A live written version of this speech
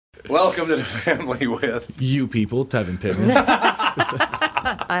Welcome to the family with You people, Tevin Pittman.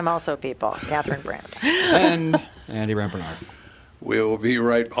 I'm also people, Catherine Brandt. And Andy Rampernard. We'll be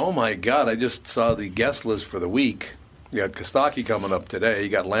right. Oh my God! I just saw the guest list for the week. You got Kostaki coming up today. You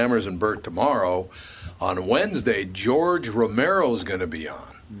got Lammers and Burt tomorrow. On Wednesday, George Romero's going to be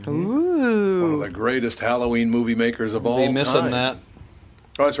on. Ooh. One of the greatest Halloween movie makers of all time. Be missing that.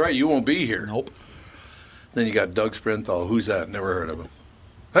 Oh, that's right. You won't be here. Nope. Then you got Doug Sprinthal. Who's that? Never heard of him.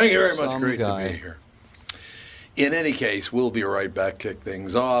 Thank you very much. Some Great guy. to be here. In any case, we'll be right back. Kick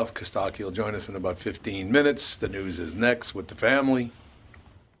things off. Kostaki will join us in about 15 minutes. The news is next with the family.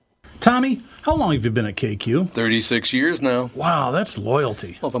 Tommy, how long have you been at KQ? 36 years now. Wow, that's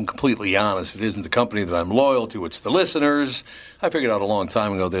loyalty. Well, if I'm completely honest, it isn't the company that I'm loyal to, it's the listeners. I figured out a long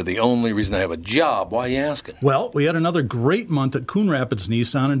time ago they're the only reason I have a job. Why are you asking? Well, we had another great month at Coon Rapids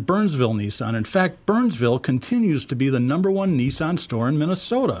Nissan and Burnsville Nissan. In fact, Burnsville continues to be the #1 Nissan store in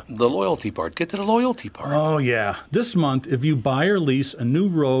Minnesota. The loyalty part. Get to the loyalty part. Oh, yeah. This month, if you buy or lease a new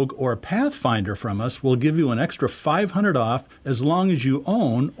Rogue or a Pathfinder from us, we'll give you an extra $500 off as long as you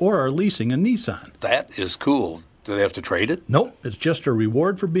own or are leasing a Nissan. That is cool. Do they have to trade it? Nope, it's just a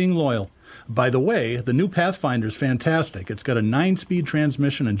reward for being loyal. By the way, the new Pathfinder is fantastic. It's got a 9-speed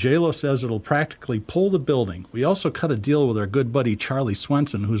transmission, and JLo says it'll practically pull the building. We also cut a deal with our good buddy Charlie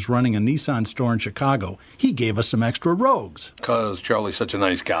Swenson, who's running a Nissan store in Chicago. He gave us some extra Rogues. Because Charlie's such a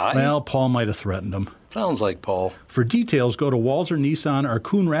nice guy? Well, Paul might have threatened him. Sounds like Paul. For details, go to Walzer Nissan or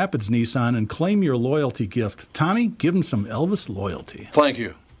Coon Rapids Nissan and claim your loyalty gift. Tommy, give him some Elvis loyalty. Thank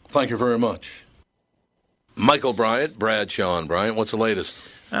you. Thank you very much. Michael Bryant, Bradshaw and Bryant, what's the latest?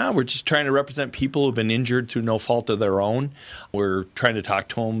 We're just trying to represent people who've been injured through no fault of their own. We're trying to talk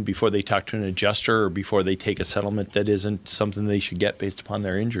to them before they talk to an adjuster or before they take a settlement that isn't something they should get based upon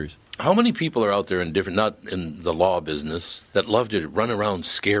their injuries. How many people are out there in different, not in the law business, that love to run around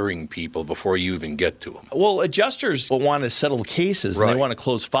scaring people before you even get to them? Well, adjusters want to settle cases and Right. they want to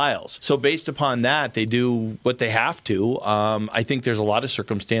close files. So based upon that, they do what they have to. I think there's a lot of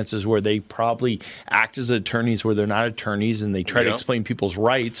circumstances where they probably act as attorneys where they're not attorneys and they try to Yeah. explain people's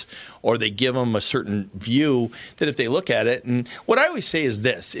rights, or they give them a certain view that if they look at it, and what I always say is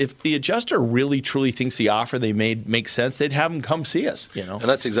this: if the adjuster really truly thinks the offer they made makes sense, they'd have them come see us. You know. And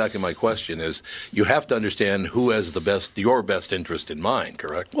that's exactly my question is, you have to understand who has your best interest in mind,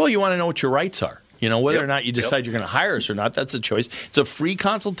 correct? Well, you want to know what your rights are. You know, whether Yep. or not you decide you're going to hire us or not, that's a choice. It's a free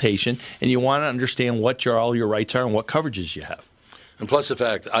consultation, and you want to understand what all your rights are and what coverages you have. And plus the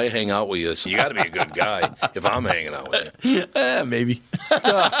fact I hang out with you, so you got to be a good guy if I'm hanging out with you. Maybe.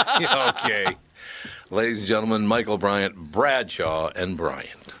 Okay. Ladies and gentlemen, Michael Bryant, Bradshaw and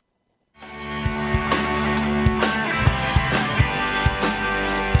Bryant.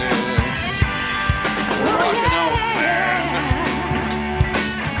 Rocking out, man.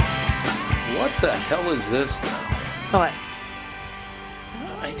 What the hell is this now? What?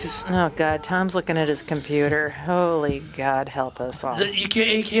 I just... Oh, God. Tom's looking at his computer. Holy God, help us all. You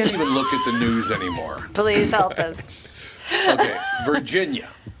can't even look at the news anymore. Please help us. Okay,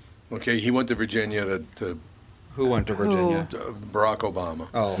 Virginia. Okay, he went to Virginia to Who went to Virginia? Barack Obama.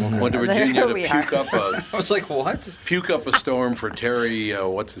 Oh, okay. Went to There Virginia to we puke are. up a I was like, what? storm for Terry.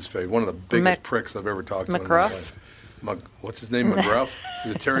 What's his face? One of the biggest Mc- pricks I've ever talked to. McGruff? In my life. What's his name? McGruff?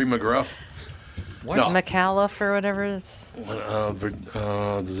 Is it Terry McGruff? What? No. McAuliffe or whatever it is.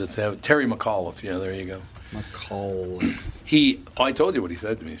 Does it have Terry McAuliffe? Yeah, there you go. McCall. I told you what he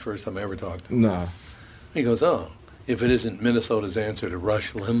said to me the first time I ever talked to him. No. He goes, if it isn't Minnesota's answer to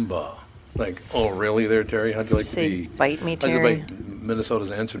Rush Limbaugh. Like, oh, really there, Terry? How'd you like to Say, be? bite me, How'd you Terry. like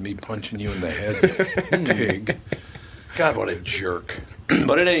Minnesota's answer to me punching you in the head, you pig? God, what a jerk.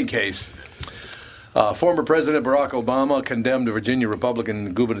 But in any case, former President Barack Obama condemned Virginia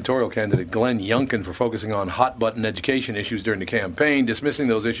Republican gubernatorial candidate Glenn Youngkin for focusing on hot-button education issues during the campaign, dismissing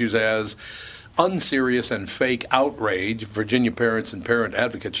those issues as unserious and fake outrage. Virginia parents and parent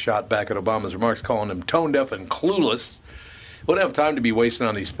advocates shot back at Obama's remarks, calling him tone-deaf and clueless. We don't have time to be wasting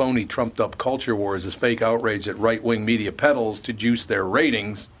on these phony, trumped-up culture wars as fake outrage that right-wing media peddles to juice their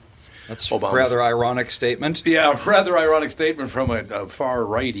ratings. That's Obama's- a rather ironic statement. Yeah, a rather ironic statement from a far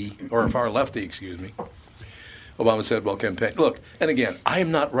righty, or a far lefty, excuse me. Obama said, well, campaign. Look, and again, I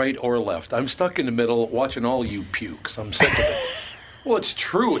am not right or left. I'm stuck in the middle watching all you pukes. I'm sick of it. Well, it's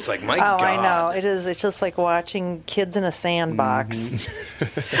true. It's like, my Oh, God. I know. It is. It's just like watching kids in a sandbox.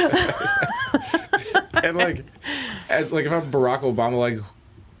 And like, as like if I'm Barack Obama, like,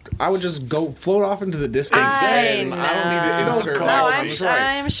 I would just go float off into the distance. Exactly. I don't need to insert. call No, him.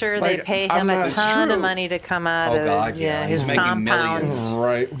 I'm sure they Like, pay I'm him a not- ton true. of money to come out Oh, of God, yeah. his He's making compounds. millions.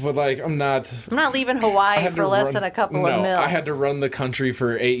 Right, but like I'm not. I'm not leaving I Hawaii had for to less run- than a couple no, of mil. I had to run the country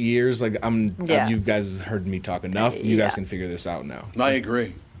for 8 years. Like Yeah. you guys have heard me talk enough. You Yeah. guys can figure this out now. I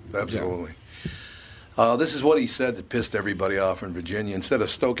agree. Absolutely. This is what he said that pissed everybody off in Virginia. Instead of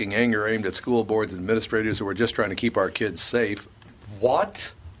stoking anger aimed at school boards and administrators who were just trying to keep our kids safe.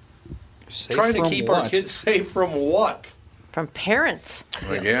 What? Safe Trying to from keep what? our kids safe from what? From parents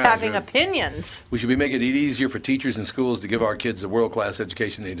Like, yeah, having sure. opinions. We should be making it easier for teachers and schools to give our kids the world-class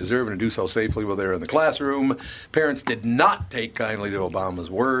education they deserve and to do so safely while they're in the classroom. Parents did not take kindly to Obama's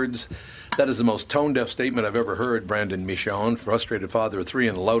words. That is the most tone-deaf statement I've ever heard, Brandon Michon, frustrated father of 3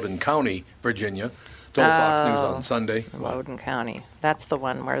 in Loudoun County, Virginia, told Fox News on Sunday. Loudoun County. That's the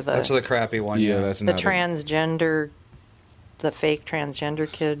one where That's the crappy one. Yeah, that's the not fake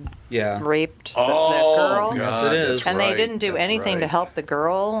transgender kid Yeah. raped the Oh, girl. Yes, it is. that's And they right, didn't do that's anything to right. help the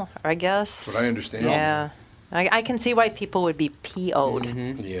girl, I guess. That's what I understand. Yeah. I can see why people would be PO'd.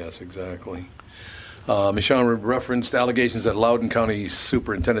 Yes, exactly. Michonne referenced allegations that Loudoun County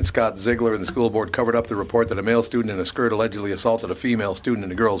Superintendent Scott Ziegler and the school board covered up the report that a male student in a skirt allegedly assaulted a female student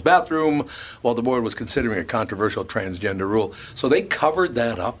in a girl's bathroom while the board was considering a controversial transgender rule. So they covered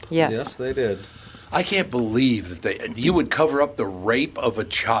that up? Yes. Yes, they did. I can't believe that you would cover up the rape of a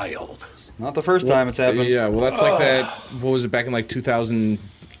child. Not the first time it's happened. Yeah, well, that's like that. What was it back in like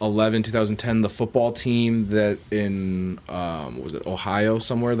 2011, 2010? The football team that in what was it, Ohio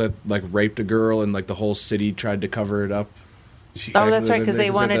somewhere, that like raped a girl and like the whole city tried to cover it up. Oh, that's right, because they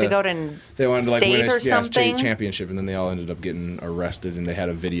said wanted to the- go to They wanted to like state win a or something. state championship, and then they all ended up getting arrested, and they had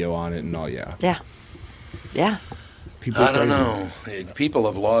a video on it and all. Yeah, Yeah. Yeah. people. are I don't crazy. know. People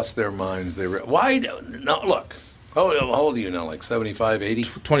have lost their minds. Why? No, look. How old are you now? Like 75, 80?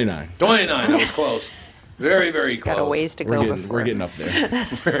 29. 29. That was close. Very, very It's close. got a ways to We're go getting, before. we're getting up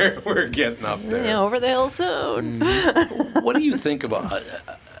there. We're getting up there. Yeah, over the hill soon. What do you think about?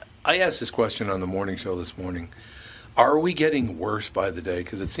 I asked this question on the morning show this morning. Are we getting worse by the day?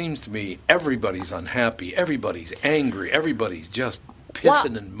 Because it seems to me everybody's unhappy, everybody's angry, everybody's just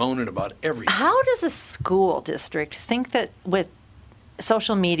pissing and moaning about everything. How does a school district think that with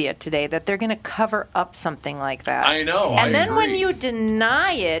social media today that they're going to cover up something like that? I know. And I then when agree. you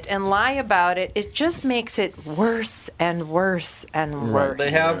deny it and lie about it, it just makes it worse and worse and worse.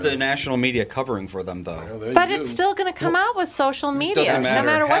 They have the national media covering for them, though. Well, there But you it's go. still going to come out with social media, Doesn't matter. no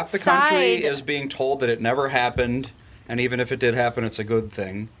matter what Half the country side. is being told that it never happened, and even if it did happen, it's a good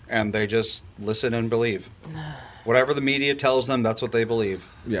thing, and they just listen and believe. Whatever the media tells them, that's what they believe.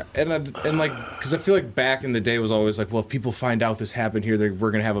 Yeah, and like, because I feel like back in the day it was always like, well, if people find out this happened here,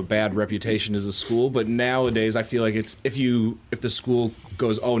 we're gonna have a bad reputation as a school. But nowadays, I feel like it's if the school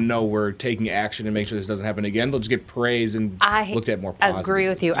goes, oh no, we're taking action and make sure this doesn't happen again, they'll just get praised and I looked at more positively. agree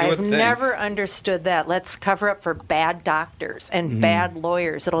with you. You I've would think. never understood that. Let's cover up for bad doctors and bad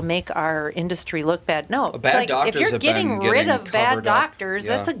lawyers. It'll make our industry look bad. No, it's bad like if doctors you're have getting been rid getting of bad covered up. doctors,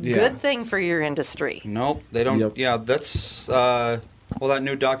 Yeah. that's a Yeah. good thing for your industry. Nope, they don't. Yep. Yeah, that's well, that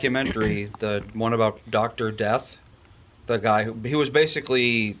new documentary, the one about Dr. Death, the guy he was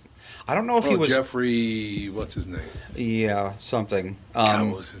basically, I don't know if he was, Jeffrey, what's his name? yeah, something. God,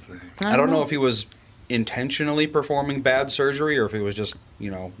 what was his name? I don't know if he was intentionally performing bad surgery or if he was just,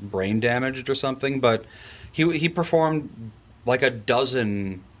 brain damaged or something, but he performed like a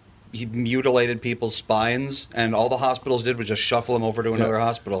dozen. He mutilated people's spines, and all the hospitals did was just shuffle him over to another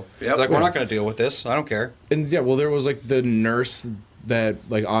hospital. Yep. They're like, we're not going to deal with this. I don't care. And yeah, well, there was like the nurse that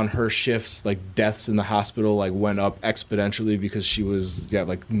like on her shifts, like deaths in the hospital like went up exponentially because she was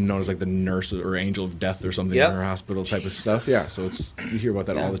like known as like the nurse or angel of death or something Yep. in her hospital type of stuff. Yeah, so it's you hear about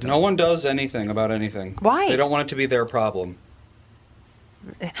that all the time. No one does anything about anything. Why? They don't want it to be their problem.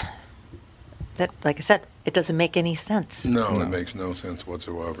 That, like I said, it doesn't make any sense. No, it makes no sense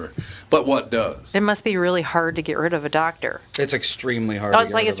whatsoever. But what does? It must be really hard to get rid of a doctor. It's extremely hard. Oh, to it's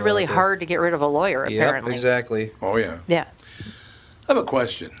get like rid it's of a really doctor. hard to get rid of a lawyer, Yep, apparently. exactly. Oh, yeah. Yeah. I have a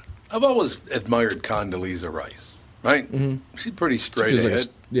question. I've always admired Condoleezza Rice, right? Mm-hmm. She's pretty straight Feels ahead.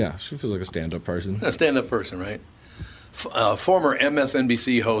 like she feels like a stand-up person. A stand-up person, right? Former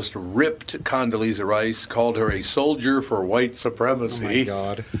MSNBC host ripped Condoleezza Rice, called her a soldier for white Oh supremacy. my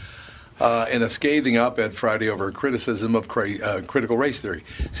God. In a scathing op-ed Friday over her criticism of critical race theory.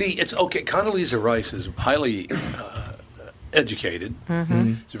 See, it's okay. Condoleezza Rice is highly educated.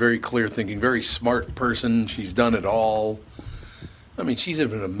 Mm-hmm. She's a very clear-thinking, very smart person. She's done it all. I mean, she's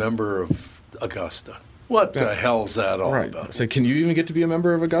even a member of Augusta. What the hell's that all Right. about? So can you even get to be a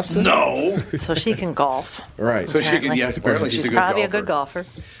member of Augusta? No. So she can golf. Right. So she can, Apparently. yes, apparently she's a good probably golfer. a good golfer.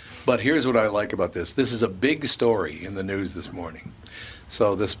 But here's what I like about this. This is a big story in the news this morning.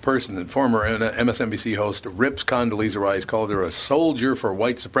 So this person, the former MSNBC host, rips Condoleezza Rice, called her a soldier for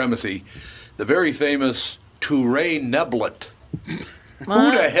white supremacy. The very famous Touré Neblett.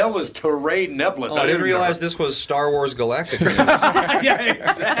 Who the hell is Touré Neblett? Oh, I didn't realize this was Star Wars Galactica. Yeah,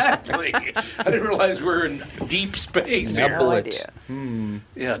 exactly. I didn't realize we're in deep space here. No Neblett. idea.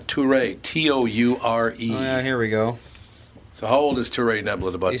 Yeah, Touré, Toure. Oh, yeah, here we go. So how old is Touré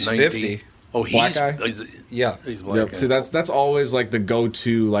Neblett? About He's 90? 50. Oh, Black guy? Yeah. He's black. Yep. guy. See, that's always like the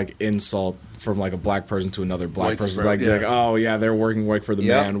go-to like insult from like a black person to another black White person. suprem- yeah. Like, oh yeah, they're working like for the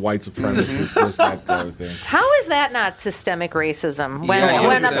Yep. man, white supremacists, this, that, the other thing. How is that not systemic racism? When Yeah,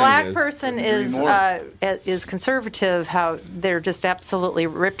 when a 100% black is. person Agree is conservative, how they're just absolutely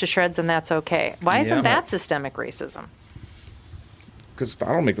ripped to shreds, and that's okay. Why isn't Yeah. that systemic racism? Because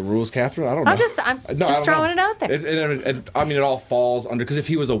I don't make the rules, Catherine. I don't know. I'm just I don't throwing know. it out there. I mean, it all falls under. Because if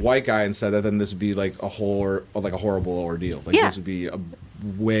he was a white guy and said that, then this would be like a horrible ordeal. Like Yeah. this would be a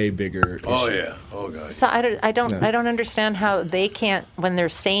way bigger. Oh, issue. yeah. Oh, God. So I don't Yeah. I don't understand how they can't, when they're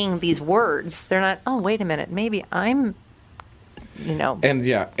saying these words, they're not. Oh, wait a minute, maybe I'm, And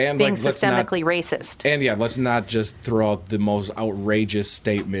yeah, and being like, let's not- systemically racist. And yeah, let's not just throw out the most outrageous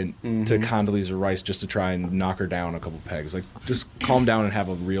statement Mm-hmm. to Condoleezza Rice just to try and knock her down a couple pegs. Like, just calm down and have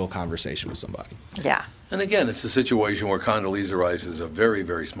a real conversation with somebody. Yeah. And again, it's a situation where Condoleezza Rice is a very,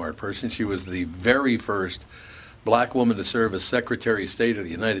 very smart person. She was the very first black woman to serve as Secretary of State of the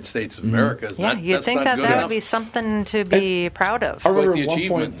United States of America. Isn't Yeah, that- you'd that's think not that good that enough? would be something to be proud of. I remember the at one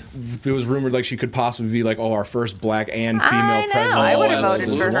achievement. point it was rumored like she could possibly be like, oh, our first black and I female know, president. I Oh, would have voted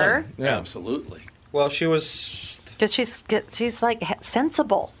for absolutely. her. Yeah. Absolutely. Well, she was. Because she's like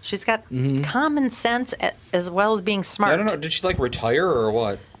sensible. She's got common sense as well as being smart. I don't know. Did she like retire or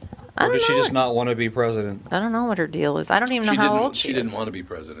what? I Or don't did she know. just not want to be president? I don't know what her deal is. I don't even know She how didn't, old she is. didn't want to be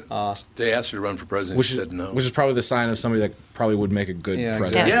president. They asked her to run for president. Which She is, said no. which is probably the sign of somebody that probably would make a good Yeah,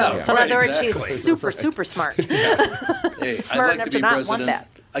 president. Yeah. Yeah, So in right, other words, she's exactly. super smart. Hey, smart I'd like enough to to be not president. want that.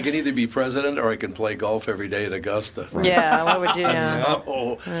 I can either be president or I can play golf every day at Augusta. Yeah, what would you?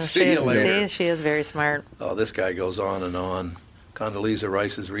 Oh, see She, you later. see, she is very smart. Oh, this guy goes on and on. Condoleezza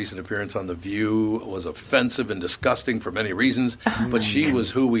Rice's recent appearance on The View was offensive and disgusting for many reasons, but she was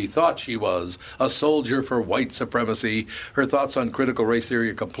who we thought she was, a soldier for white supremacy. Her thoughts on critical race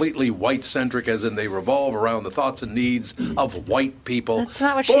theory are completely white-centric, as in they revolve around the thoughts and needs of white people. That's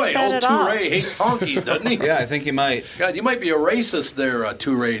not what she Boy, said old at all. Touré hates honkies, doesn't he? Yeah, I think he might. God, you might be a racist there,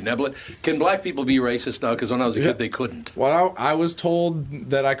 Touré Neblett. Can black people be racist now? Because when I was a kid, they couldn't. Well, I was told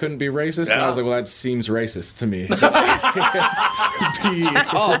that I couldn't be racist, and I was Yeah. like, well, that seems racist to me.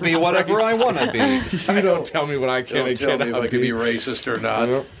 I'll be whatever I want to be. You don't tell me what I can Don't and tell me if cannot I can be be. racist or not.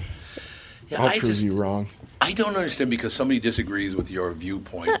 Yep. Yeah, I'll I prove just- you wrong. I don't understand because somebody disagrees with your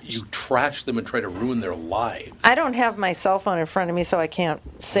viewpoint. You trash them and try to ruin their lives. I don't have my cell phone in front of me, so I can't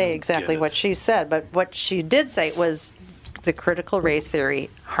say exactly Get what it. she said. But what she did say was the critical race theory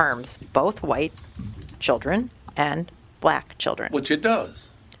harms both white children and black children. Which it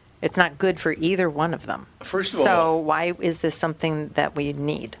does. It's not good for either one of them. First of So all, why is this something that we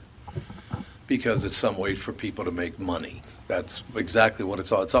need? because it's some way for people to make money. That's exactly what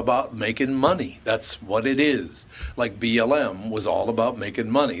it's all. It's about making money. That's what it is. Like BLM was all about making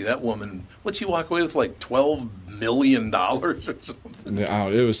money. That woman, what'd she walk away with, like $12 million or something? Yeah,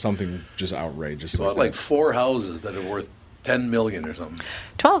 it was something just outrageous. Bought like 4 houses that are worth $10 million or something.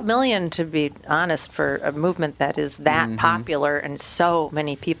 12 million, to be honest, for a movement that is that popular and so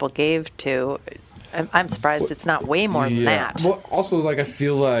many people gave to. I'm surprised it's not way more than that. Well, also, like, I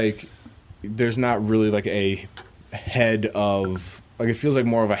feel like there's not really like a head of, like, it feels like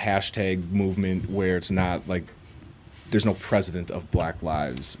more of a hashtag movement where it's not like there's no president of Black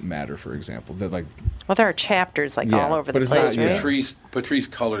Lives Matter, for example. That, like, Well, there are chapters like Yeah, all over but the it's place, not- right? yeah. Patrice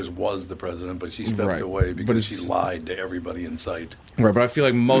Cullors was the president, but she stepped Right. away But because she it's- lied to everybody in sight. right, but I feel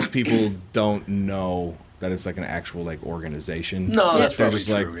like most people don't know that it's like an actual like organization. No, that's they're probably just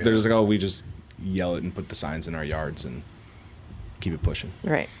true, like yeah. they're just like, oh, we just yell it and put the signs in our yards and keep it pushing.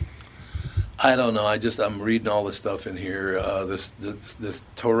 Right. I don't know. I'm reading all this stuff in here. This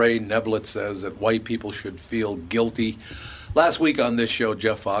Touré Neblett says that white people should feel guilty. Last week on this show,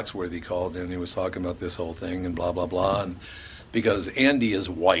 Jeff Foxworthy called in. He was talking about this whole thing and blah, blah, blah. And because Andy is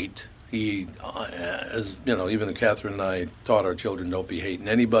white, he, as you know, even Catherine and I taught our children don't be hating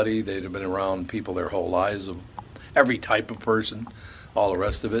anybody. They'd have been around people their whole lives, of every type of person, all the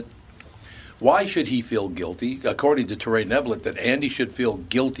rest of it. Why should he feel guilty? According to Touré Neblett, that Andy should feel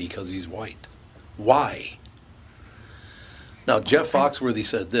guilty because he's white. Why? Now, Jeff Foxworthy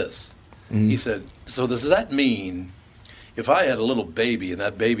said this. He said, so does that mean if I had a little baby and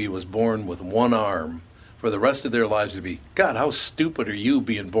that baby was born with one arm, for the rest of their lives to be, God, how stupid are you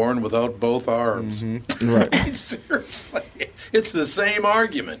being born without both arms? Right. Seriously. It's the same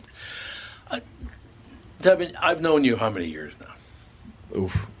argument. Devin, I've known you how many years now?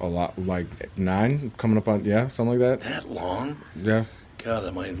 Oof, a lot, like 9, coming up on, yeah, something like that. That long? Yeah.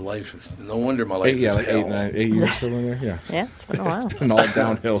 God, my life is, no wonder my life 8, yeah, is like hell. 8 years, something like that. Yeah. Yeah, it's been a while. It's been all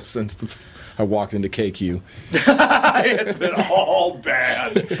downhill since I walked into KQ. It's been all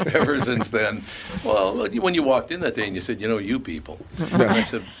bad ever since then. Well, when you walked in that day and you said, you people. And I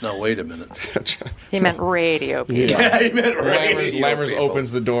said, no, wait a minute. He meant radio people. Yeah, he meant Lammers people.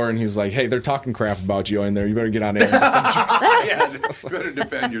 opens the door and he's like, hey, they're talking crap about you in there. You better get on air. Yeah, you better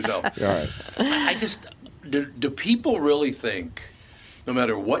defend yourself. All right. I just, do people really think, no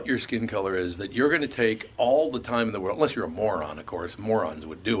matter what your skin color is, that you're going to take all the time in the world, unless you're a moron, of course, morons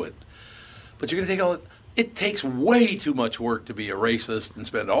would do it, but you're going to take all it takes way too much work to be a racist and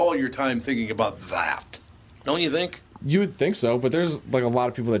spend all your time thinking about that. Don't you think? You would think so, but there's like a lot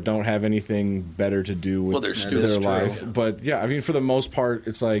of people that don't have anything better to do with their life. True. But yeah, I mean, for the most part,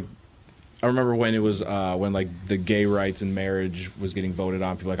 it's like, I remember when it was when like the gay rights and marriage was getting voted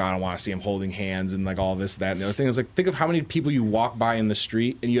on. People were like, I don't want to see them holding hands and like all this, that, and the other thing. It's like, think of how many people you walk by in the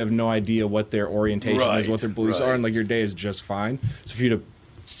street and you have no idea what their orientation is, what their beliefs are, and like your day is just fine. So for you to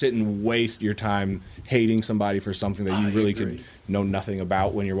sit and waste your time hating somebody for something that you really could know nothing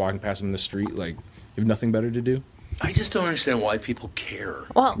about when you're walking past them in the street, like you have nothing better to do. I just don't understand why people care.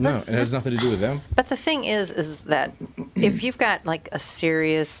 Well, No, it has nothing to do with them. but the thing is that if you've got like a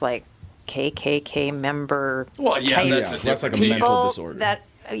serious like KKK member, Well, yeah, type that's like a people mental disorder. That,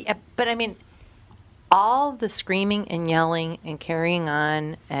 but I mean, all the screaming and yelling and carrying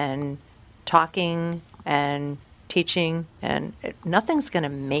on and talking and teaching and nothing's going to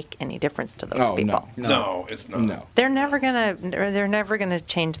make any difference to those people. No, it's not. No. They're never gonna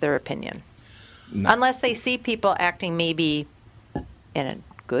change their opinion unless they see people acting maybe in a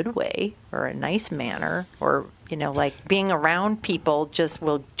good way or a nice manner, or like being around people just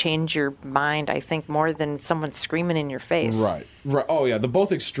will change your mind. I think more than someone screaming in your face. Right. Oh yeah, the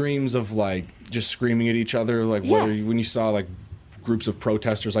both extremes of like just screaming at each other, like whether when you saw like groups of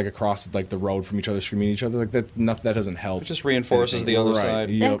protesters like across like the road from each other screaming at each other, like that doesn't help. It just reinforces the other side.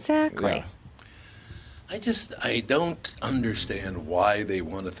 Yep. Exactly. Yeah. I don't understand why they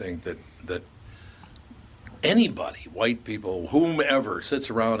want to think that anybody, white people, whomever, sits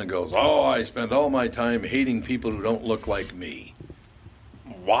around and goes, oh, I spend all my time hating people who don't look like me.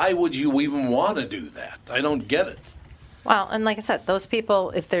 Why would you even want to do that? I don't get it. Well, and like I said, those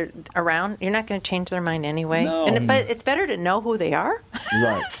people, if they're around, you're not going to change their mind anyway. No. But it's better to know who they are,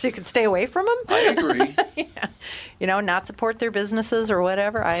 Right. so you can stay away from them. I agree. Not support their businesses or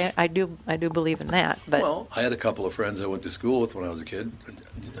whatever. I do believe in that. But Well, I had a couple of friends I went to school with when I was a kid,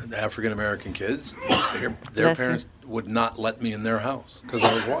 African-American kids. Their parents would not let me in their house because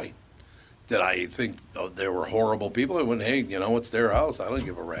I was white. Did I think they were horrible people? I went, hey, it's their house. I don't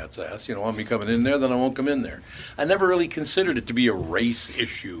give a rat's ass. You want me coming in there, then I won't come in there. I never really considered it to be a race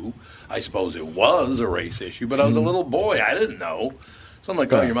issue. I suppose it was a race issue, but I was a little boy. I didn't know. So I'm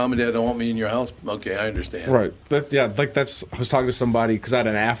like, oh, your mom and dad don't want me in your house? Okay, I understand. Right. I was talking to somebody because I had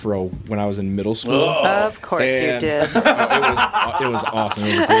an afro when I was in middle school. of course you did. It was awesome.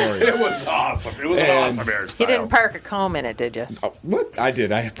 It was glorious. It was awesome. It was an awesome hairstyle. You didn't park a comb in it, did you? What? I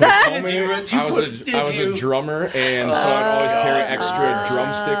did. I put a comb in you, it. Rich? I was a drummer, and so I'd always carry extra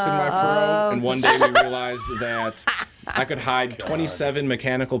drumsticks in my fro. And one day we realized that I could hide 27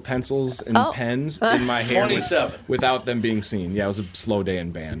 mechanical pencils and pens in my hair 27. without them being seen. Yeah, it was a slow day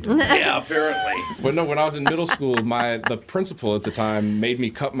in band. Yeah, apparently. But no, when I was in middle school, the principal at the time made me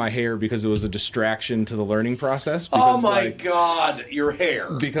cut my hair because it was a distraction to the learning process. Because, Oh, my God, your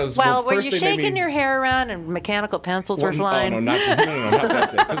hair. Because Well, were first you they made shaking me, your hair around and mechanical pencils were flying? Oh, no, not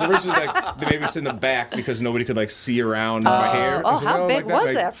that day. Because originally, they made me sit in the back because nobody could see around my hair. Oh, So, how big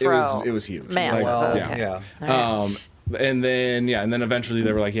was that fro? It was huge. Massive. Well, Okay. yeah. And then eventually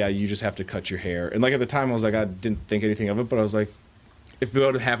they were like, yeah, you just have to cut your hair. And at the time I was like, I didn't think anything of it, but I was like, if it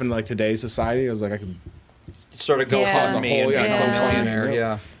would have happened in today's society, I was like, I could Sort of go Yeah. for me and Yeah. become a millionaire. Yeah.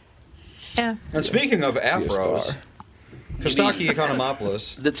 Yeah. Yeah. And speaking of afros, star. Kostaki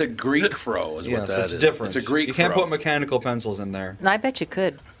Economopoulos. That's a Greek fro is what Yes, that that's is. different. It's a Greek You can't fro. put mechanical pencils in there. I bet you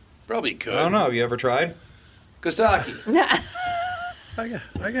could. Probably could. I don't know. You ever tried? Kostaki.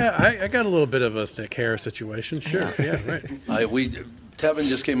 I got a little bit of a thick hair situation. Sure. Yeah. Right. Tevin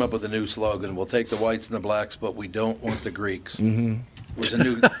just came up with a new slogan. We'll take the whites and the blacks, but we don't want the Greeks. Mm-hmm. There's a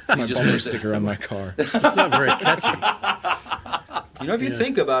new. My bumper sticker on my car. It's not very catchy. You know, if you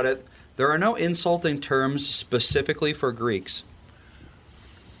think about it, there are no insulting terms specifically for Greeks.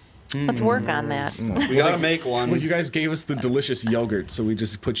 Let's work on that. We got to make one. Well, you guys gave us the delicious yogurt, so we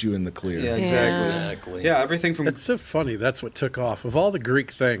just put you in the clear. Yeah, Exactly. Yeah, everything from. That's so funny. That's what took off. Of all the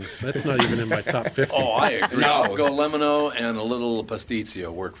Greek things, that's not even in my top 50. Oh, I agree. No. I'll go lemino and a little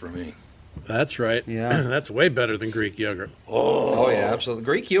pasticcio work for me. That's right. Yeah. That's way better than Greek yogurt. Oh yeah, absolutely.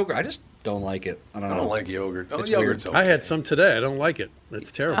 Greek yogurt. I just don't like it. I don't I know. don't like yogurt. Oh, It's yogurt's weird. okay. I had some today. I don't like it.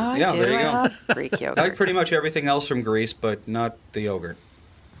 It's terrible. Oh, I Yeah, do. there you go. I love Greek yogurt. I like pretty much everything else from Greece, but not the yogurt.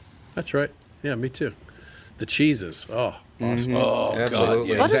 That's right. Yeah, me too. The cheeses. Oh, awesome. Oh, Absolutely. God,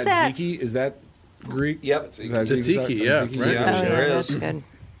 yeah. What Is is that that? Ziki? Is that Greek? Yep. Is that Tzatziki, yeah, right. Yeah, Oh, sure yeah, is. that's good.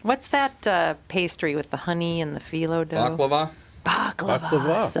 What's that pastry with the honey and the phyllo dough? Baklava. Baklava.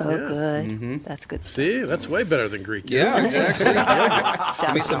 Baklava, So yeah. good. That's good. See, that's way better than Greek Yeah, yogurt. exactly.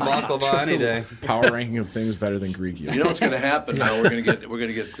 Give me some baklava any day. Power ranking of things better than Greek yogurt. You know what's going to happen now? We're going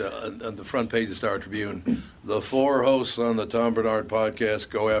to get on the front page of Star Tribune. The 4 hosts on the Tom Bernard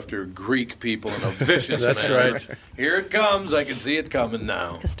podcast go after Greek people in a vicious That's manner. right. Here it comes. I can see it coming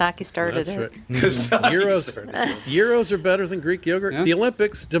now. Kostaki started That's it. right. Kostaki Euros, started. Euros are better than Greek yogurt. Yeah. The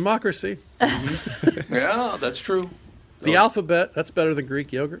Olympics, democracy. Yeah, that's true. The alphabet, that's better than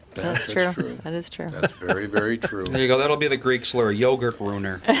Greek yogurt. That's true. That is true. That's very, very true. There you go. That'll be the Greek slur, yogurt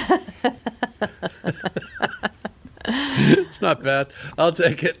ruiner. It's not bad. I'll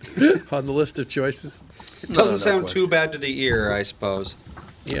take it on the list of choices. Doesn't no sound question. too bad to the ear, I suppose.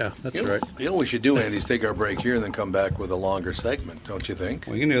 Yeah, that's right. You know what we should do, Andy, is take our break here and then come back with a longer segment, don't you think?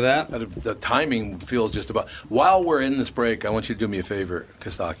 We can do that. The timing feels just about... While we're in this break, I want you to do me a favor,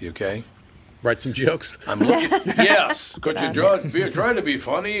 Kostaki, okay? Write some jokes. I'm looking... Yes. Could you try to be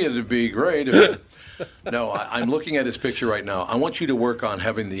funny? It'd be great. No, I'm looking at his picture right now. I want you to work on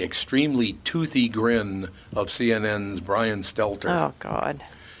having the extremely toothy grin of CNN's Brian Stelter. Oh, God.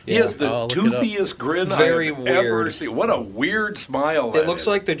 He has the I'll look it up. toothiest grin Very I've ever weird. seen. What a weird smile It that looks is.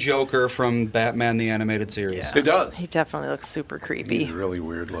 like the Joker from Batman the Animated Series. It does. He definitely looks super creepy. He's really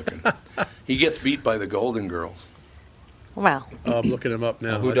weird looking. He gets beat by the Golden Girls. Well, Oh, I'm looking him up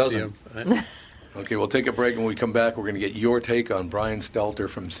now. Who I doesn't? See him. Okay, we'll take a break. When we come back, we're going to get your take on Brian Stelter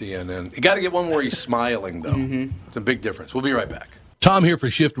from CNN. You got to get one where he's smiling, though. It's a big difference. We'll be right back. Tom here for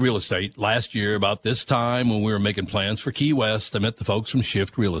Shift Real Estate. Last year, about this time when we were making plans for Key West, I met the folks from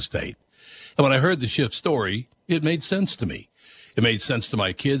Shift Real Estate. And when I heard the Shift story, it made sense to me. It made sense to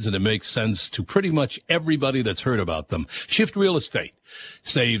my kids, and it makes sense to pretty much everybody that's heard about them. Shift Real Estate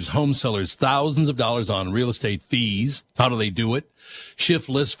saves home sellers thousands of dollars on real estate fees. How do they do it? Shift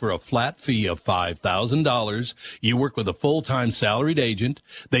lists for a flat fee of $5,000. You work with a full-time salaried agent.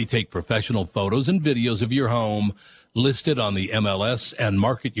 They take professional photos and videos of your home, list it on the MLS, and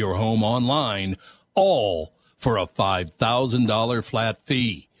market your home online, all for a $5,000 flat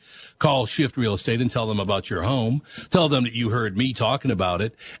fee. Call Shift Real Estate and tell them about your home. Tell them that you heard me talking about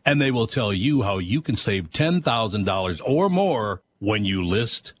it, and they will tell you how you can save $10,000 or more when you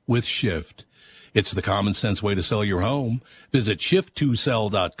list with Shift. It's the common sense way to sell your home. Visit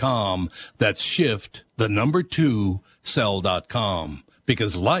shift2sell.com. That's shift, the number 2, sell.com.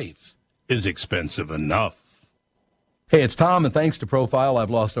 Because life is expensive enough. Hey, it's Tom, and thanks to Profile, I've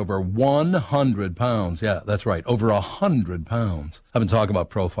lost over 100 pounds. Yeah, that's right, over 100 pounds. I've been talking about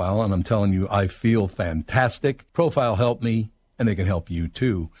Profile, and I'm telling you, I feel fantastic. Profile helped me, and they can help you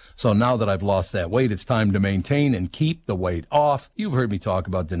too. So now that I've lost that weight, it's time to maintain and keep the weight off. You've heard me talk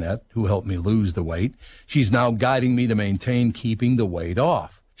about Danette, who helped me lose the weight. She's now guiding me to maintain keeping the weight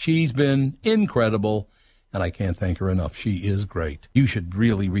off. She's been incredible, and I can't thank her enough. She is great. You should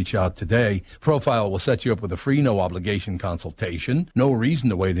really reach out today. Profile will set you up with a free, no-obligation consultation. No reason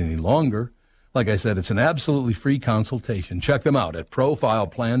to wait any longer. Like I said, it's an absolutely free consultation. Check them out at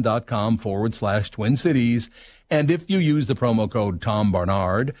profileplan.com/Twin Cities. And if you use the promo code Tom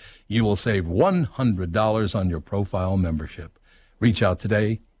Barnard, you will save $100 on your Profile membership. Reach out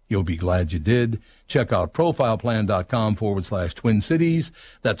today. You'll be glad you did. Check out profileplan.com/Twin Cities.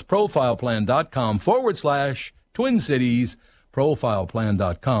 That's profileplan.com/Twin Cities.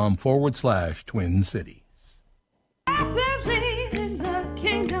 Profileplan.com/Twin Cities.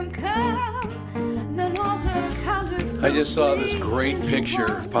 I just saw this great picture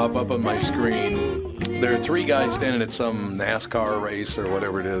pop up on my screen. There are 3 guys standing at some NASCAR race or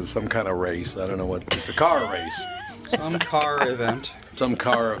whatever it is, some kind of race. I don't know what. It's a car race. Some car event. Some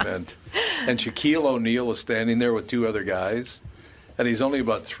car event. And Shaquille O'Neal is standing there with 2 other guys. And he's only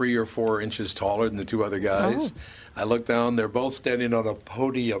about 3 or 4 inches taller than the 2 other guys. I looked down. They're both standing on a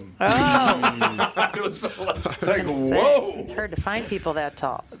podium. Oh, It was like, say, whoa. it's hard to find people that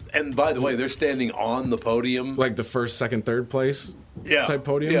tall. And by the way, they're standing on the podium. Like the first, second, third place Yeah. type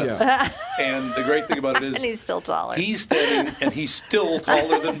podium. Yeah. Yeah. And the great thing about it And is he's still taller. he's standing and he's still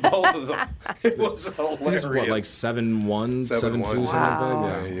taller than both of them. It was hilarious. He's what, like 7'1", 7'2", something like Wow.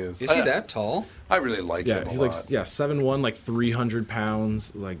 that. Yeah, Yeah. he is. Is he that tall? I really like Yeah, him a he's lot. like 7'1", like 300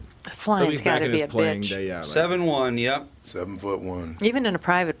 pounds. Like at Flying's least got back to in be his a playing bitch. day. Yeah, like, 7'1", yep. 7'1". Even in a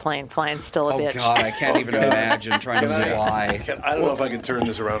private plane, flying's still a Oh, bitch. God, I can't even imagine trying to fly. I don't know if I can turn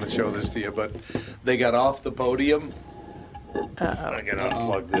this around and show this to you, but they got off the podium. I can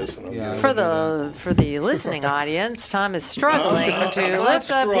unplug this. And I'll get it. For the listening audience, Tom is struggling to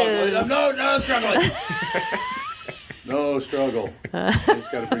lift up his. No struggling. No struggle.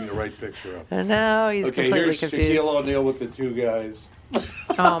 Just got to bring the right picture up. No, he's Okay, completely here's confused. Shaquille O'Neal with the two guys.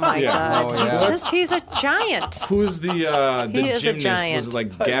 Oh my Yeah. God! Oh, yeah. He's a giant. Who's the He is a gymnast? giant. Was it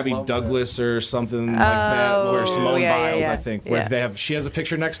like I Gabby love that. Douglas or something like that? Where Simone yeah, Biles, yeah, I think, where yeah. she has a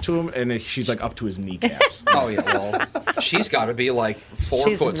picture next to him, and she's like up to his kneecaps. Oh, yeah, well, she's got to be like 4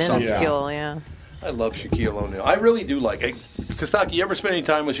 She's foot something. minuscule, yeah. I love Shaquille O'Neal. I really do like. Hey, Kostaki, you ever spend any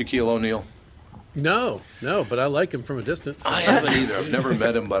time with Shaquille O'Neal? No, but I like him from a distance. I haven't either. I've never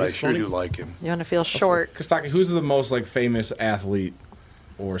met him, but I He's sure funny. do like him. You want to feel short? Kostaki, who's the most like famous athlete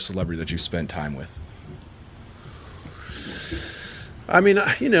or celebrity that you spent time with? I mean,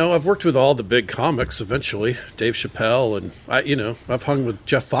 I've worked with all the big comics eventually. Dave Chappelle, and I've hung with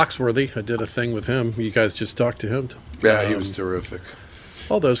Jeff Foxworthy. I did a thing with him. You guys just talked to him. Yeah, he was terrific.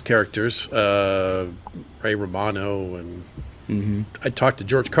 All those characters, Ray Romano, and I talked to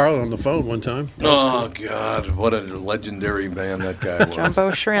George Carlin on the phone one time. Oh God, what a legendary man that guy was.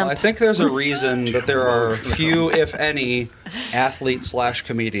 Jumbo shrimp. I think there's a reason that there are few, if any,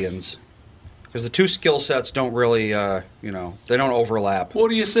 athletes/comedians. Because the two skill sets don't really, they don't overlap.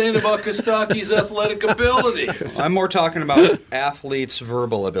 What are you saying about Kostaki's athletic ability? I'm more talking about athletes'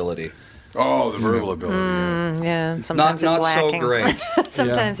 verbal ability. Oh, the verbal ability. yeah. Yeah, sometimes Not it's so lacking. great.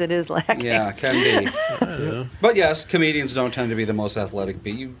 Sometimes it is lacking. Yeah, it can be. But yes, comedians don't tend to be the most athletic.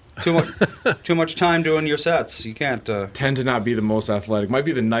 But too much time doing your sets. You can't. Tend to not be the most athletic. Might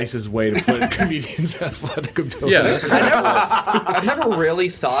be the nicest way to put comedians' athletic ability. Yeah, I've never really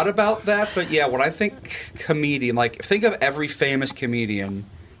thought about that, but yeah, when I think comedian, like think of every famous comedian,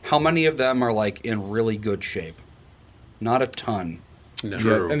 how many of them are like in really good shape? Not a ton. no.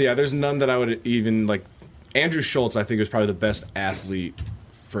 True. And there's none that I would even like. Andrew Schultz, I think, was probably the best athlete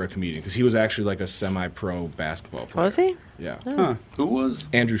for a comedian because he was actually like a semi-pro basketball player. Was he? Yeah. Huh. Who was?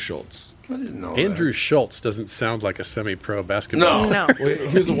 Andrew Schultz. I didn't know. Andrew Schultz doesn't sound like a semi-pro basketball. No. No. Well,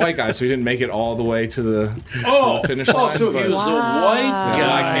 he was a white guy, so he didn't make it all the way to the finish line. so he but- was a white Wow.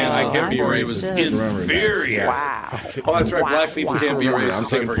 guy. I can't be Before he was racist. inferior. Wow. Oh, that's right. Black people can't be Remember, racist. I'm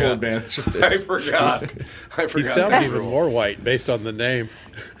taking I full forgot. advantage of I this. forgot. I forgot. He sounds that even rule. more white based on the name.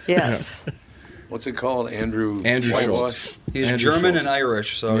 Yes. What's it called? Andrew Andrew Whitewash? Schultz. He's Andrew German Schultz. and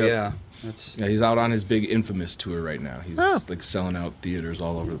Irish, so Yep. yeah, that's. Yeah, he's out on his big Infamous tour right now. He's like selling out theaters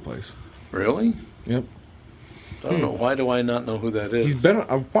all over the place. Really? Yep. I don't know. Why do I not know who that is? He's been.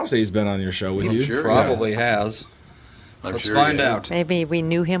 I want to say he's been on your show with I'm you. sure. Probably has. I'm Let's sure find he has. out. Maybe we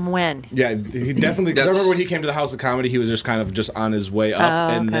knew him when. Yeah, he definitely. Because I remember when he came to the House of Comedy, he was just kind of just on his way up,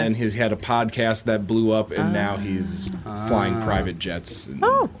 Oh, and okay. then he had a podcast that blew up, and now he's flying private jets and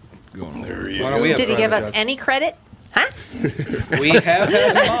going There over. you Why go. don't we have Did he give us private any credit? jets? We have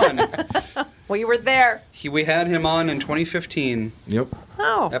had him on. We were there. We had him on in 2015, Yep.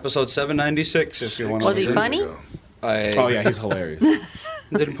 Oh. episode 796. If you want to. Was he Years funny? ago. I Oh yeah, he's hilarious.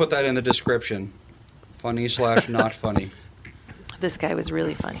 didn't put that in the description. Funny/not funny. This guy was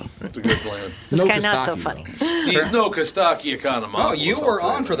really funny. It's a good plan. This No guy not so Kostaki, funny. He's no Kostaki Economopoulos. Oh, you I'll were tell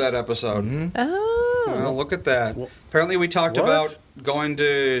on you for that. that episode. Oh. Well, look at that. Apparently, we talked What? about going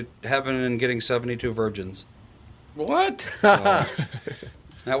to heaven and getting 72 virgins. What?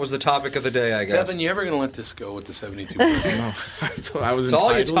 That was the topic of the day, I guess. Kevin, you ever going to let this go with the 72 virgins? I was It's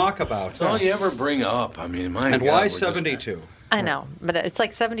all you entitled. talk about. That's all you ever bring up. I mean, my And God, why we're just- 72? I know, but it's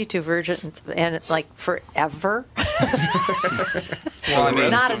like 72 virgins and like forever. Well, I mean,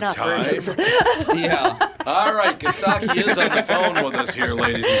 Rest Not of enough time. virgins. yeah. All right, Kostaki is on the phone with us here,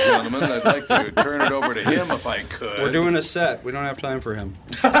 ladies and gentlemen. I'd like to turn it over to him if I could. We're doing a set. We don't have time for him.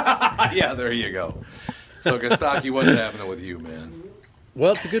 Yeah, there you go. So, Kostaki, what's happening with you, man?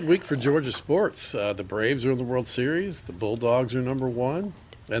 Well, it's a good week for Georgia sports. The Braves are in the World Series. The Bulldogs are #1.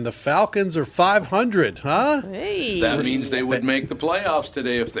 And the Falcons are 500, huh? Hey. That means they would make the playoffs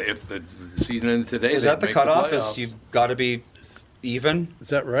today if the season ended today. Is they'd that the make cutoff? playoffs. Is you've got to be Even? Is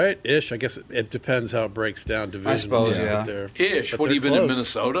that right? Ish. I guess it depends how it breaks down division. I suppose, yeah. Ish. What, even in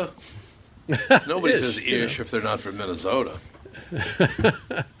Minnesota? Nobody says ish if they're not from Minnesota.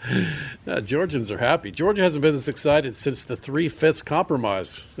 Georgians are happy. Georgia hasn't been this excited since the 3/5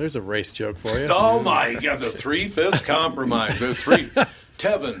 compromise. There's a race joke for you. Oh, my God. The 3/5 compromise. The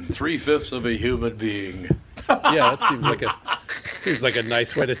Tevin, 3/5 of a human being. Yeah, that seems like a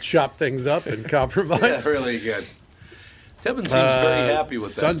nice way to chop things up and compromise. Yeah, really good. Tevin seems very happy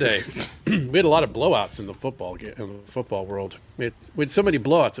with that. Sunday, we had a lot of blowouts in the football world. We had so many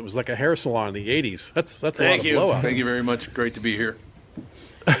blowouts. It was like a hair salon in the 80s. That's a lot of blowouts. Thank you very much. Great to be here.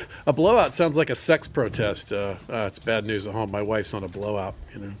 A blowout sounds like a sex protest. It's bad news at home. My wife's on a blowout.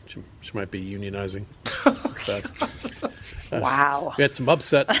 She might be unionizing. It's bad. Wow. We had some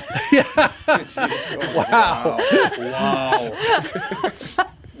upsets. Wow.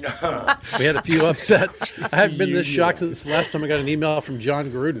 We had a few upsets. I haven't been this shocked since the last time I got an email from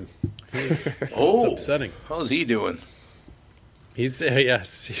John Gruden. It's upsetting. How's he doing? He's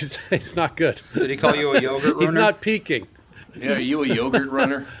not good. Did he call you a yogurt runner? He's not peaking. Yeah, are you a yogurt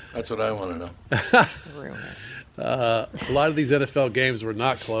runner? That's what I want to know. A lot of these NFL games were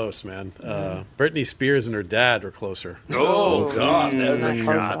not close, man. Britney Spears and her dad were closer. Oh, God. That's a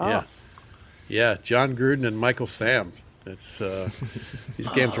shot. Yeah. John Gruden and Michael Sam. It's these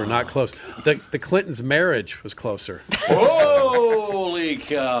games were not close. The Clintons' marriage was closer. Holy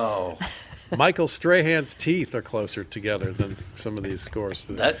cow! Michael Strahan's teeth are closer together than some of these scores.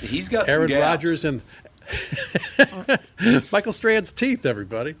 He's got Aaron some gaps. Rodgers and Michael Strahan's teeth.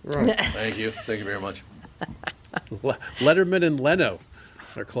 Everybody, Thank you very much. Letterman and Leno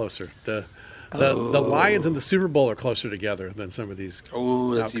are closer. The Lions and the Super Bowl are closer together than some of these.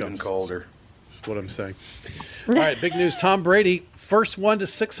 Oh, that's outcomes. even colder. That's what I'm saying. All right, big news. Tom Brady, first one to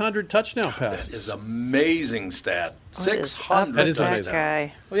 600 touchdown passes. That is amazing stat. 600. That is that amazing.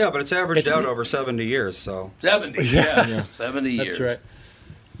 guy. Well, yeah, but it's averaged out over 70 years, so. 70. Yeah. 70 years. That's right.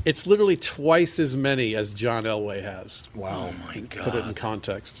 It's literally twice as many as John Elway has. Wow, my God. Put it in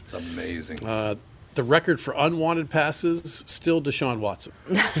context. It's amazing. The record for unwanted passes, still Deshaun Watson.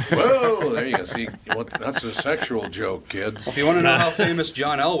 Whoa, there you go. See, that's a sexual joke, kids. If you want to know how famous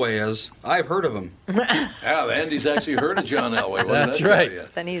John Elway is, I've heard of him. Yeah, Andy's actually heard of John Elway. That's right.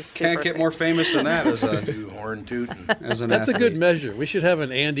 Then he's super Can't get more famous than that as a Do horn tootin'. as an That's a athlete. good measure. We should have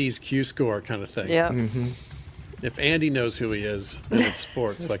an Andy's Q score kind of thing. Yeah. If Andy knows who he is and it's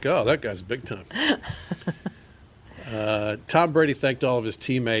sports, like, oh, that guy's big time. Tom Brady thanked all of his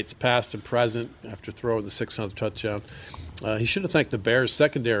teammates, past and present, after throwing the 600th touchdown. He should have thanked the Bears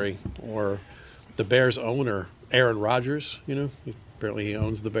secondary or the Bears owner, Aaron Rodgers. Apparently he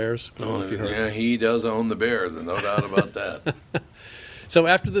owns the Bears. I don't know if you heard. Yeah, he does own the Bears, no doubt about that. So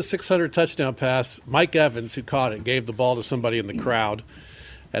after the 600 touchdown pass, Mike Evans, who caught it, gave the ball to somebody in the crowd,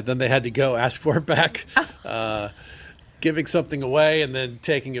 and then they had to go ask for it back. Giving something away and then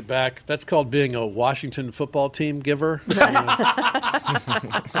taking it back. That's called being a Washington football team giver.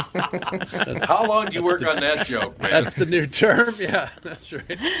 How long do you work on that joke, man? That's the new term. Yeah, that's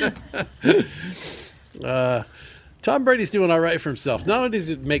right. Tom Brady's doing all right for himself. Not only does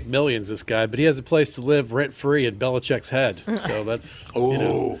he make millions, this guy, but he has a place to live rent-free in Belichick's head. So that's...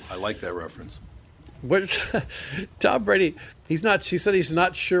 I like that reference. Tom Brady, she said he's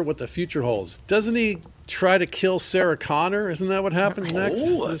not sure what the future holds. Doesn't he try to kill Sarah Connor? Isn't that what happens next?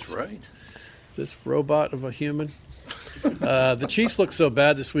 Oh, that's right. This robot of a human. The Chiefs looked so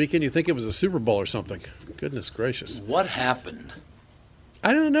bad this weekend, you think it was a Super Bowl or something. Goodness gracious. What happened?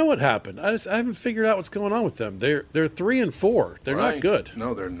 I don't know what happened. I haven't figured out what's going on with them. They're 3-4. They're Right. not good.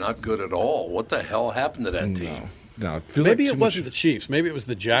 No, they're not good at all. What the hell happened to that team? No, it feels Maybe like it too wasn't much- the Chiefs. Maybe it was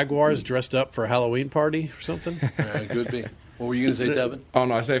the Jaguars dressed up for a Halloween party or something. It could be. What were you going to say, Tevin? Oh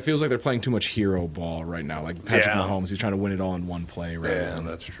no, I say it feels like they're playing too much hero ball right now. Like Patrick Yeah. Mahomes, he's trying to win it all in one play. Rather Yeah, than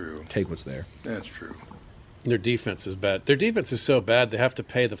that's true. take what's there. That's true. Their defense is bad. Their defense is so bad they have to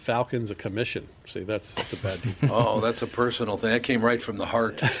pay the Falcons a commission. See, that's a bad defense. Oh, that's a personal thing. That came right from the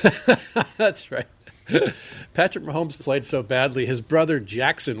heart. That's right. Patrick Mahomes played so badly, his brother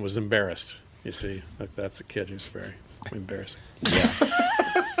Jackson was embarrassed. You see, that's a kid who's very embarrassing.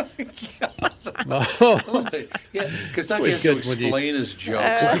 Yeah, because not always just to good when you- explain his jokes.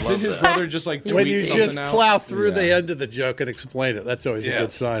 I Did love his that. brother just like tweet When you something just out? plow through Yeah. the end of the joke and explain it, that's always a good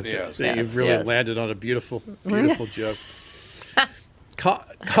Yes, sign. yes. That you've Yes, really yes. landed on a beautiful, beautiful joke.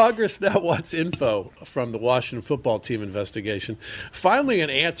 Congress now wants info from the Washington football team investigation. Finally, an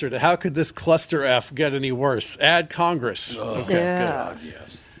answer to how could this cluster F get any worse? Add Congress. Okay, Yeah. God,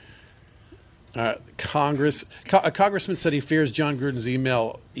 yes. A congressman said he fears John Gruden's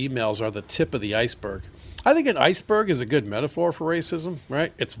emails are the tip of the iceberg. I think an iceberg is a good metaphor for racism,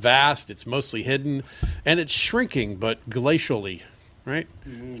 right? It's vast, it's mostly hidden, and it's shrinking, but glacially, right?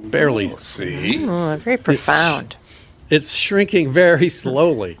 Barely. See? Oh, very profound. It's shrinking very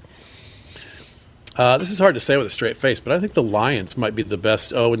slowly. This is hard to say with a straight face, but I think the Lions might be the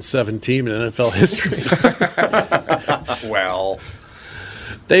best 0-7 team in NFL history. Well,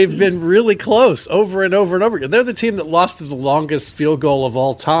 They've been really close over and over and over again. They're the team that lost to the longest field goal of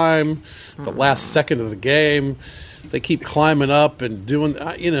all time, the last second of the game. They keep climbing up and doing,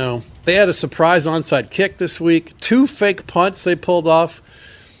 they had a surprise onside kick this week, 2 fake punts they pulled off,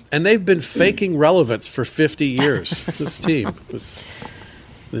 and they've been faking relevance for 50 years, this team,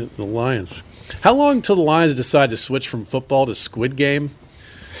 the Lions. How long till the Lions decide to switch from football to Squid Game?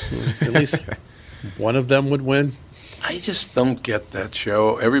 At least one of them would win. I just don't get that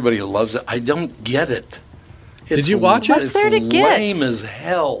show. Everybody loves it. I don't get it. Did you watch it? What's there to It's get? lame as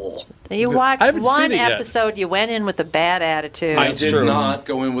hell. You watched I haven't one seen it yet. episode, you went in with a bad attitude. I did not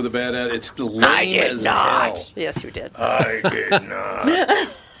go in with a bad attitude. It's lame I did as not. hell. Yes, you did. I did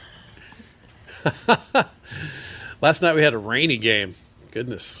not. Last night we had a rainy game.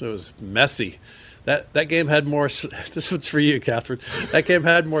 Goodness, it was messy. That game had more. This one's for you, Catherine. That game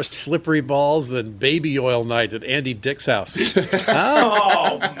had more slippery balls than baby oil night at Andy Dick's house.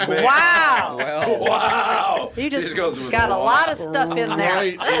 Oh, man. Wow. Wow. You just goes with got a wow. lot of stuff in there.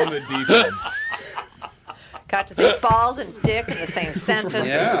 Right in the deep end. Got to say balls and dick in the same sentence.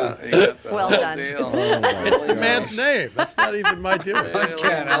 Yeah. you got the Well whole done. deal. It's the man's name. That's not even my doing. I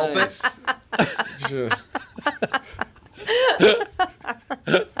can't help it. Just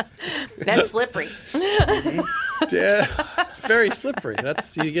That's slippery. Dan, it's very slippery.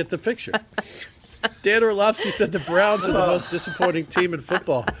 You get the picture. Dan Orlovsky said the Browns are the most disappointing team in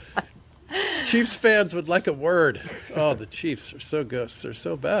football. Chiefs fans would like a word. Oh, the Chiefs are so good. They're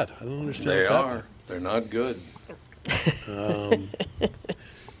so bad. I don't understand. They what's are. happening. They're not good.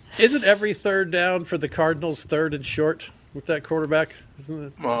 Isn't every third down for the Cardinals third and short with that quarterback? Isn't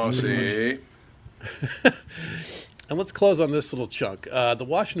it? Oh, see. And let's close on this little chunk. The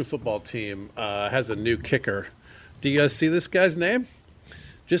Washington football team has a new kicker. Do you guys see this guy's name?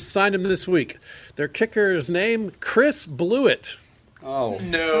 Just signed him this week. Their kicker's name, Chris Blewett. Oh.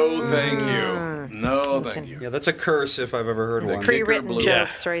 No, thank you. No, thank you. Yeah, that's a curse if I've ever heard one. Pre-written blue.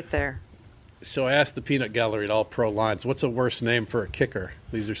 jokes right there. So I asked the Peanut Gallery at All Pro Lines, what's a worse name for a kicker?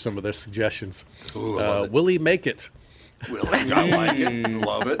 These are some of their suggestions. Ooh, I love it. Willie Make It, Willie, I like it.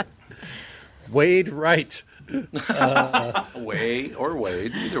 Love it. Wade Wright, Wade or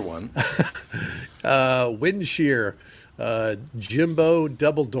Wade, either one. Windshear, Jimbo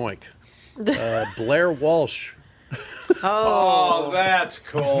Double Doink, Blair Walsh. Oh, that's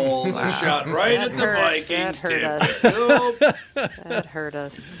cold. I shot right at the That Vikings. hurt us. Nope. That hurt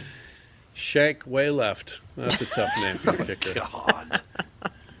us. Shank Way Left. That's a tough name for a kicker. God.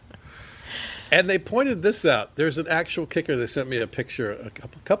 And they pointed this out. There's an actual kicker. They sent me a picture. A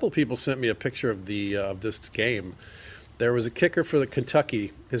couple people sent me a picture of this game. There was a kicker for the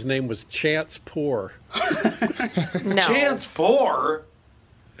Kentucky. His name was Chance Poor. No. Chance Poor.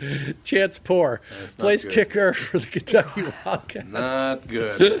 Chance Poor That's not plays good. kicker for the Kentucky Wildcats. Not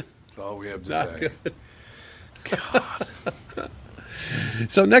good. That's all we have to Not say. good.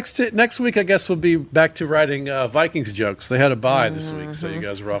 So next week, I guess we'll be back to writing Vikings jokes. They had a bye this week, so you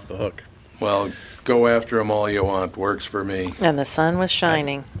guys were off the hook. Well, go after them all you want. Works for me. And the sun was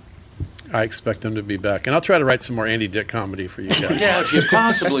shining. I expect them to be back, and I'll try to write some more Andy Dick comedy for you guys. Yeah, if you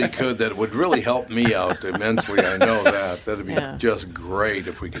possibly could, that would really help me out immensely. I know that. That'd be Yeah. just great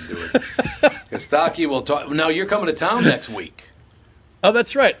if we could do it. Kostaki will talk. Now, you're coming to town next week. Oh,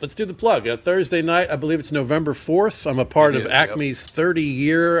 that's right. Let's do the plug. Thursday night, I believe it's November 4th. I'm a part of Yep. Acme's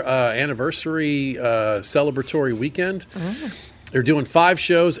 30-year anniversary celebratory weekend. They're doing 5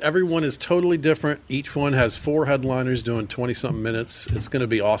 shows. Everyone is totally different. Each one has 4 headliners doing 20-something minutes. It's going to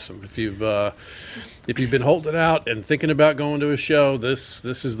be awesome. If you've been holding out and thinking about going to a show, this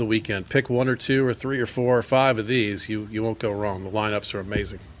is the weekend. Pick 1 or 2 or 3 or 4 or 5 of these. You won't go wrong. The lineups are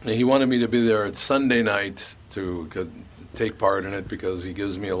amazing. He wanted me to be there at Sunday night to take part in it because he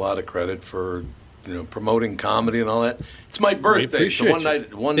gives me a lot of credit for promoting comedy and all that. It's my birthday, so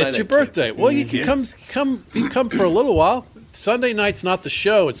appreciate one you. night. It's your birthday. Well, you can come for a little while. Sunday night's not the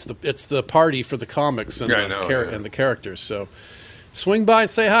show; it's the party for the comics and Yeah, I know, yeah. and the characters. So, swing by and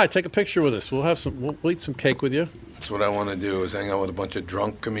say hi. Take a picture with us. We'll eat some cake with you. That's what I want to do is hang out with a bunch of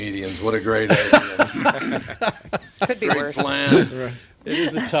drunk comedians. What a great idea! Could be Great worse. plan. It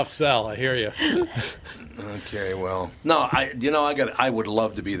is a tough sell. I hear you. Okay, well, no, I would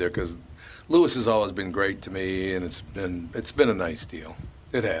love to be there because Lewis has always been great to me, and it's been a nice deal.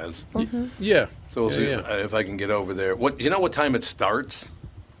 It has. Yeah. So we'll see Yeah. if I can get over there. What? You know what time it starts?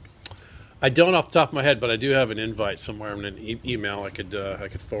 I don't off the top of my head, but I do have an invite somewhere in an email. I could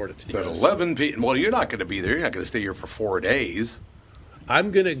forward it to you At guys. 11 p.m. Well, you're not going to be there. You're not going to stay here for 4 days.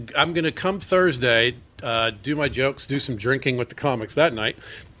 I'm gonna come Thursday, do my jokes, do some drinking with the comics that night.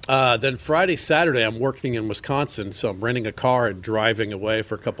 Then Friday, Saturday, I'm working in Wisconsin, so I'm renting a car and driving away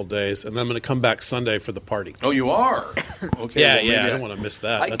for a couple days, and then I'm going to come back Sunday for the party. Oh, you are? Okay. Yeah, well, maybe I don't want to miss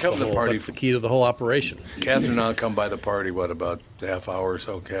that. I can come to the party. That's the key to the whole operation. Catherine and I'll come by the party, about a half hour or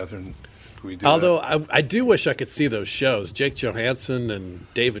so, Catherine? Do we do Although that? I do wish I could see those shows. Jake Johansson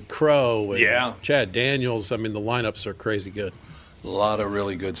and David Crow and Yeah. Chad Daniels. I mean, the lineups are crazy good. A lot of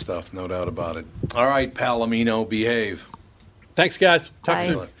really good stuff, no doubt about it. All right, Palomino, behave. Thanks, guys. Talk Bye.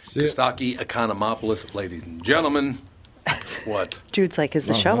 soon. Kostaki Economopoulos, ladies and gentlemen. What? Jude's like, is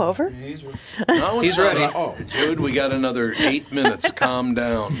the show over? No, He's ready. Oh, Jude, we got another 8 minutes. Calm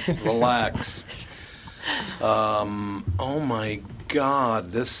down. Relax. Oh, my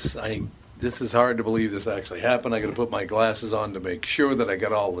God. This is hard to believe this actually happened. I got to put my glasses on to make sure that I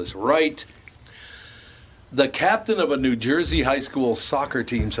got all this right. The captain of a New Jersey high school soccer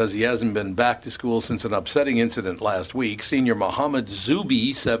team says he hasn't been back to school since an upsetting incident last week. Senior Mohammed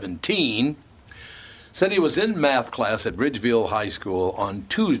Zubi, 17, said he was in math class at Ridgefield High School on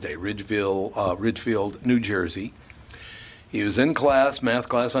Tuesday, Ridgefield, New Jersey. He was in math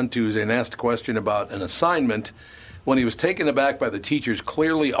class on Tuesday, and asked a question about an assignment when he was taken aback by the teacher's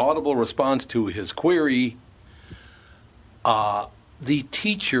clearly audible response to his query. The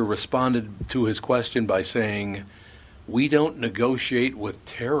teacher responded to his question by saying, "We don't negotiate with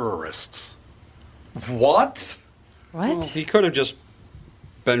terrorists." What? What? He could have just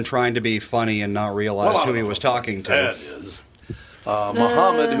been trying to be funny and not realized who he was talking to. That is.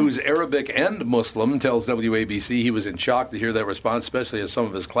 Muhammad, who's Arabic and Muslim, tells WABC he was in shock to hear that response, especially as some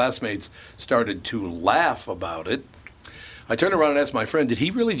of his classmates started to laugh about it. I turned around and asked my friend, did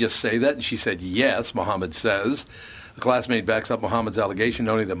he really just say that? And she said, yes, Muhammad says. A classmate backs up Muhammad's allegation,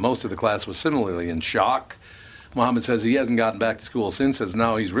 noting that most of the class was similarly in shock. Muhammad says he hasn't gotten back to school since, says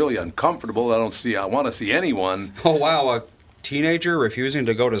now he's really uncomfortable. I want to see anyone. Oh, wow, a teenager refusing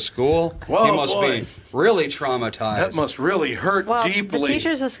to go to school? Whoa, he must boy. be really traumatized. That must really hurt Well, deeply. the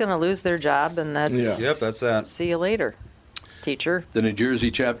teacher's just going to lose their job, and that's Yep, that's that. see you later, teacher. The New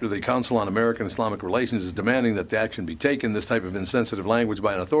Jersey chapter of the Council on American Islamic Relations is demanding that the action be taken. This type of insensitive language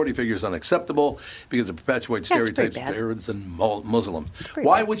by an authority figure is unacceptable because it perpetuates Yeah, it's pretty stereotypes of bad. Arabs and Muslims. pretty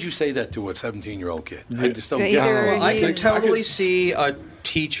Why bad. would you say that to a 17-year-old kid? I just don't Yeah, get either it. I can he's- totally see a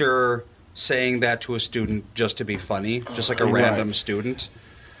teacher saying that to a student just to be funny, just like a random student.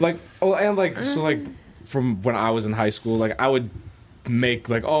 Like, oh, and like, so like, from when I was in high school, like, I would make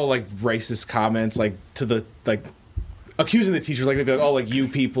like, racist comments, like, to the, like, accusing the teachers, like, they'd be like, oh, like, you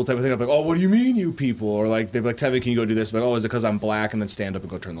people type of thing. I'm like, oh, what do you mean, you people? Or like, they'd be like, Tevin, can you go do this? I'm like, oh, is it because I'm black? And then stand up and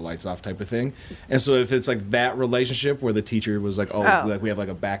go turn the lights off type of thing. And so if it's like that relationship where the teacher was like, oh, Oh. like, we have like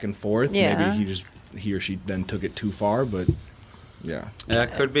a back and forth, Yeah. maybe he or she then took it too far, but yeah. Yeah,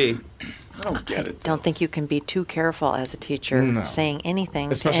 it could be. I don't get it. Don't think you can be too careful as a teacher No. saying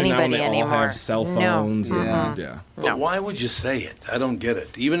anything Especially to now when anybody they all anymore. have cell No. phones. And, yeah. But why would you say it? I don't get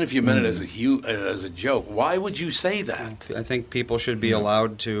it. Even if you meant it as a joke, why would you say that? I think people should be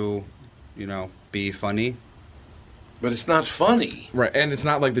allowed to, be funny. But it's not funny. Right. And it's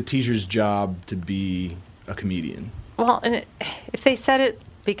not like the teacher's job to be a comedian. Well, and if they said it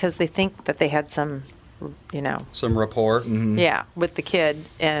because they think that they had some, Some rapport. yeah, with the kid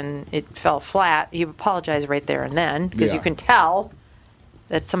and it fell flat, you apologize right there and then because you Yeah. can tell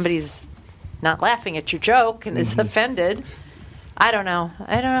that somebody's not laughing at your joke and is offended. I don't know.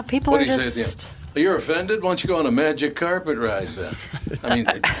 People What are do you say at the end? just. You're offended? Why don't you go on a magic carpet ride then? I mean,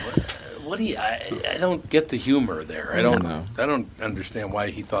 what do you? I don't get the humor there. I don't. No. I don't understand why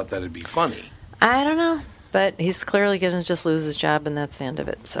he thought that'd be funny. I don't know. But he's clearly going to just lose his job, and that's the end of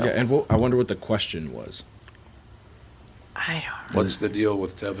it. So Yeah, and I wonder what the question was. I don't. What's the deal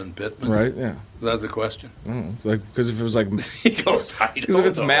with Tevin Pittman? Right? Yeah. That's the question. Like, because if it was like, He goes, I because don't if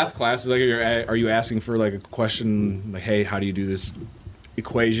it's know. math classes, like, are you asking for like a question, like, hey, how do you do this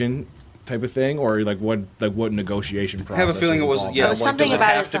equation type of thing, or like what negotiation I process? have a feeling it was, involved? yeah, It was like, something does it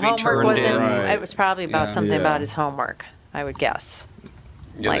about have his to be homework. turned Wasn't. in? Right. It was probably about Yeah. something Yeah. about his homework. I would guess.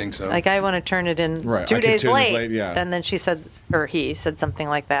 You think so? Like I want to turn it in Right, 2 I could days turn this late, late, yeah. and then she said, or he said something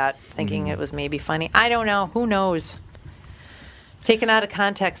like that, thinking it was maybe funny. I don't know. Who knows? Taken out of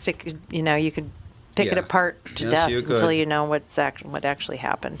context, it could, you could pick it Yeah. apart to Yes, death you could. until you know what actually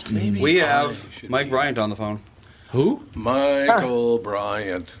happened. Maybe We I have should Mike be- Bryant on the phone. Who? Michael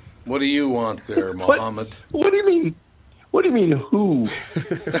Bryant. What do you want there, Mohammed? What do you mean? What do you mean, who?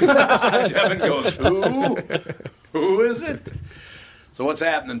 Devin goes, who? Who is it? So what's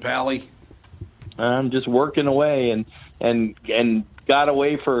happening, Pally? I'm just working away and got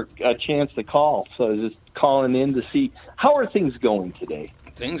away for a chance to call. So just calling in to see how are things going today.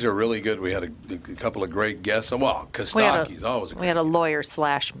 Things are really good. We had a couple of great guests. Well, Kostaki's always a great We had a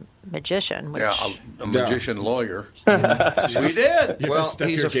lawyer/magician. Which, Yeah, a magician lawyer. We did. Well, step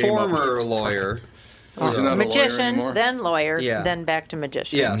he's your a game up. former lawyer. He's not a lawyer magician, anymore. then lawyer, Yeah. then back to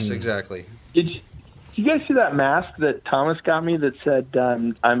magician. Yes, exactly. Did you guys see that mask that Thomas got me that said,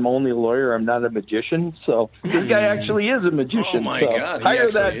 I'm only a lawyer, I'm not a magician? So this guy actually is a magician. Oh, my so God, he hire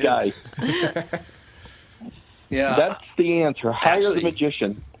that actually guy. Yeah, That's the answer. Hire Actually- the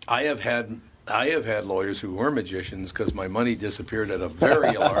magician. I have had lawyers who were magicians because my money disappeared at a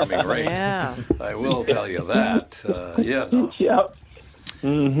very alarming rate. Yeah. I will tell you that. No. Yep.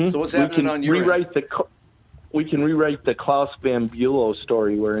 So what's happening on your end? We can rewrite the Klaus Van Bülow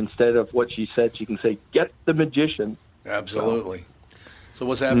story where instead of what she said, she can say, get the magician. Absolutely. So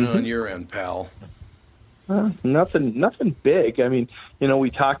what's happening on your end, pal? Nothing big. I mean, we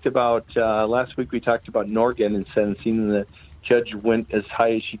talked about last week. We talked about Norgan and sentencing, and the judge went as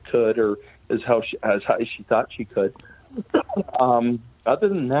high as she could, or as high as she thought she could. Other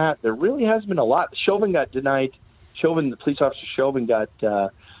than that, there really hasn't been a lot. Chauvin got denied. The police officer Chauvin got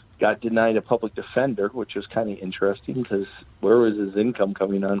denied a public defender, which was kind of interesting because where was his income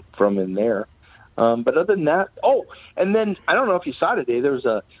coming on from in there? But other than that, and then I don't know if you saw today, there was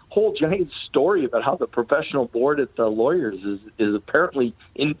a whole giant story about how the professional board at the lawyers is apparently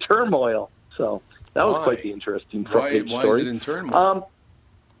in turmoil. So that was quite the interesting front page story. Why is it in turmoil?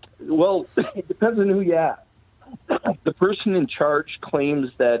 Well, it depends on who you ask. The person in charge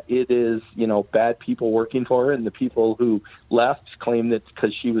claims that it is, bad people working for her, and the people who left claim that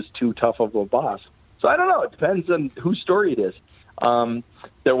because she was too tough of a boss. So I don't know. It depends on whose story it is.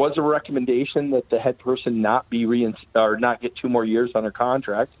 There was a recommendation that the head person not be not get 2 more years on her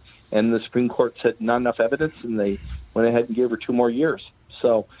contract, and the Supreme Court said not enough evidence, and they went ahead and gave her 2 more years.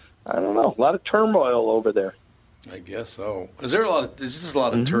 So I don't know. A lot of turmoil over there. I guess so. There's just a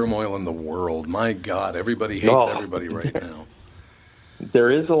lot of turmoil in the world. My God, everybody hates everybody right now.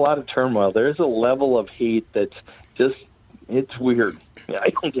 There is a lot of turmoil. There is a level of hate that's just, it's weird. I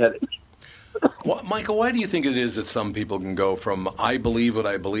don't get it. Michael, why do you think it is that some people can go from I believe what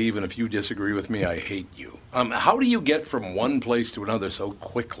I believe, and if you disagree with me, I hate you? How do you get from one place to another so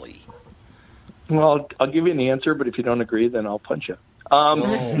quickly? Well, I'll give you an answer, but if you don't agree, then I'll punch you.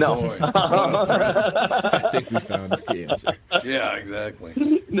 No. I think we found the answer. Yeah,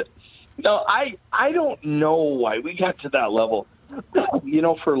 exactly. No, I don't know why we got to that level.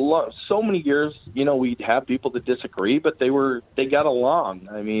 For so many years, we'd have people that disagree, but they got along.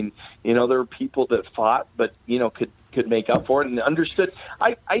 I mean, there were people that fought, but could make up for it and understood.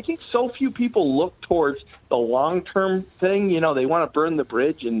 I think so few people look towards the long-term thing. They want to burn the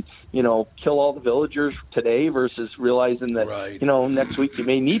bridge and, kill all the villagers today versus realizing that, right. Next week you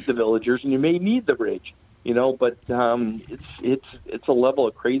may need the villagers and you may need the bridge, but it's a level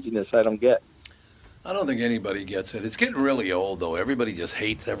of craziness I don't get. I don't think anybody gets it. It's getting really old, though. Everybody just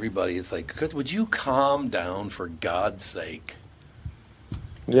hates everybody. It's like, would you calm down for God's sake?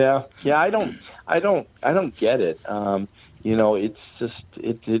 Yeah. I don't get it. It's just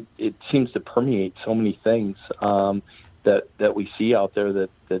it seems to permeate so many things that we see out there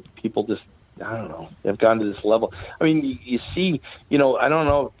that people just, I don't know, have gone to this level. I mean, you see, I don't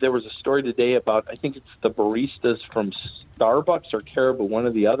know if there was a story today about, I think it's the baristas from Starbucks or Caribou, one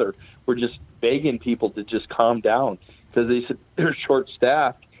or the other, were just begging people to just calm down because they said they're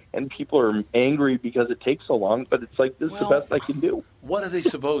short-staffed and people are angry because it takes so long, but it's like, this is the best I can do. What are they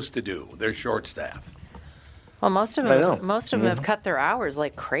supposed to do? They're short-staffed. Well, most of them have cut their hours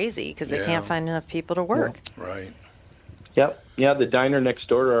like crazy because they can't find enough people to work. Right. Yep. Yeah, the diner next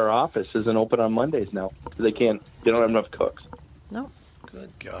door to our office isn't open on Mondays now because they don't have enough cooks. No.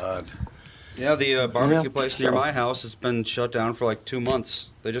 Good God. Yeah, the barbecue place near my house has been shut down for like 2 months.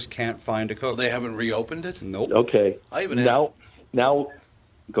 They just can't find a cook. So they haven't reopened it? Nope. Okay. I even now,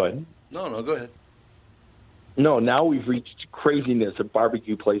 go ahead. No, go ahead. No, now we've reached craziness of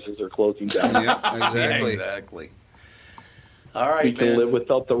barbecue places are closing down. Yeah, exactly. Exactly. All right, we can man. live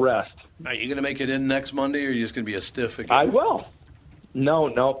without the rest. Are you going to make it in next Monday, or are you just going to be a stiff again? I will.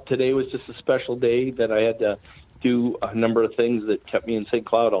 No. Today was just a special day that I had to do a number of things that kept me in St.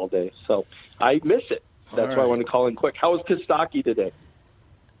 Cloud all day. So I miss it. That's why I wanted to call in quick. How was Kostaki today?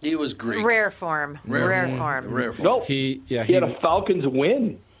 He was Greek. Rare form. Rare form. No. He had a Falcons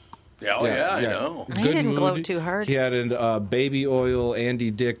win. Yeah, I know. He didn't glow too hard. He had a baby oil,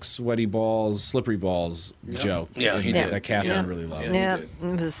 Andy Dick, sweaty balls, slippery balls joke. Yeah, he did. That Catherine really loved. Yeah, it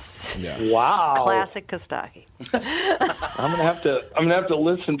was Wow. classic Kostaki. I'm gonna have to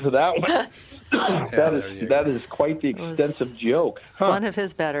listen to that one. That is quite the extensive joke. It's one of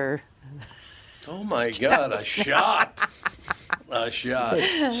his better. Oh my God, a shot. A shot.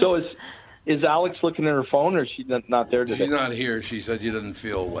 So is Alex looking at her phone, or is she not there today? She's not here. She said she doesn't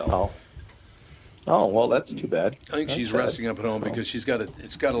feel well. Oh, well, that's too bad. I think she's resting up at home because she's got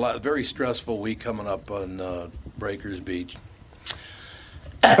a very stressful week coming up on Breakers Beach.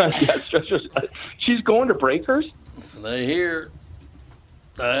 She's going to Breakers? So they here.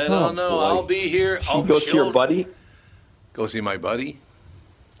 I don't know. Boy. I'll be here. She go see your buddy? Go see my buddy?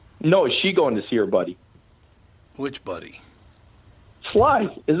 No, is she going to see her buddy? Which buddy? Sly.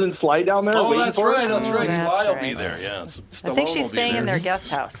 Isn't Sly down there? Oh, that's right. That's right. That's Sly will be right. there. Yeah. I think she's staying in their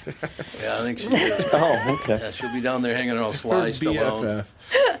guest house. Yeah, I think she is. Oh, okay. Yeah, she'll be down there hanging out with Sly Her Stallone.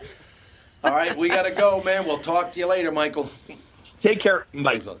 BFF. All right, we got to go, man. We'll talk to you later, Michael. Take care.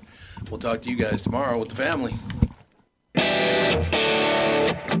 Bye. We'll talk to you guys tomorrow with the family.